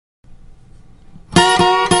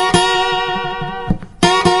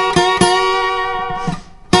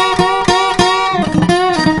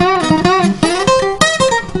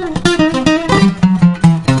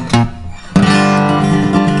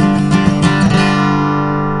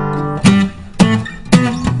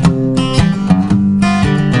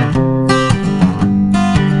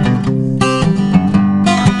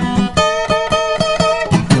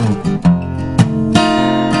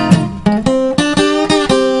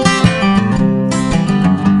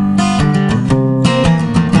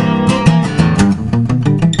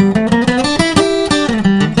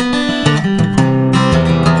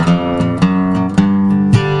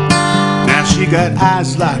got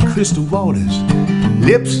eyes like crystal waters,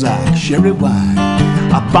 lips like sherry wine,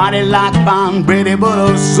 a body like fine bready, but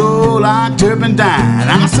a soul like turpentine.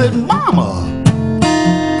 I said, Mama,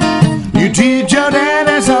 you teach your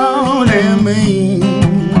daddy so damn mean.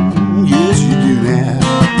 Yes, you do that.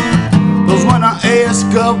 'Cause when I ask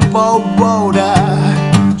her for water,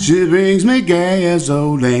 she brings me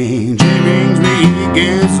gasoline. She brings me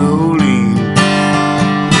gasoline.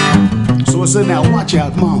 So I said, now watch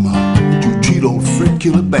out, Mama. You cheat on Fred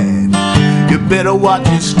Killer bad. You better watch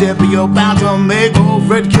your step or you're about to make old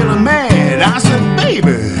Fred Killer mad. I said,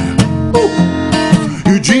 baby, ooh,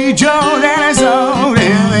 you treat your daddy so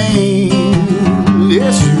damn mean.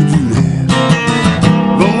 Yes, you do that.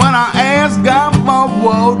 But when I ask her for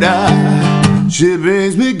water, she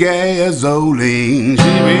brings me gasoline.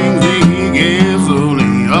 She brings me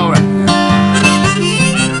gasoline. All right.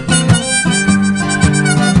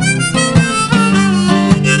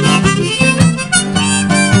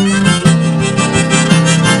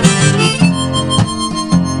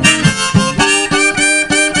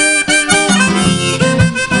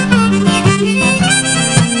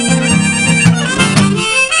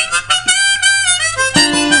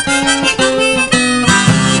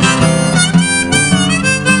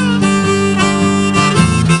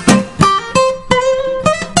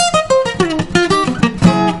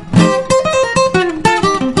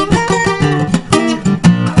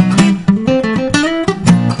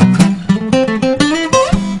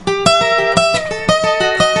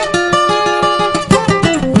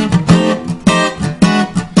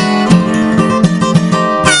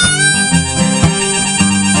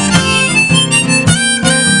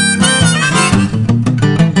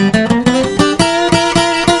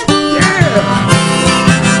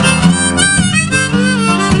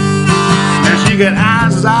 Got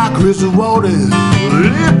eyes like crystal waters,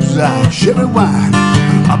 lips like sherry wine,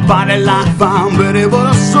 a body like fine bready, but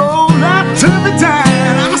a soul like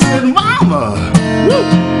turpentine. I said, Mama, woo,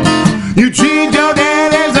 you treat your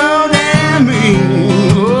daddy so damn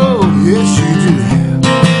mean. Oh, yes, you do.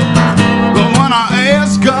 But when I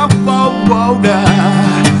ask her for water,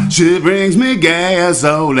 she brings me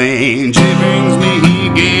gasoline. She brings me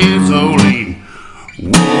gasoline.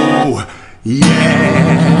 Whoa, yeah.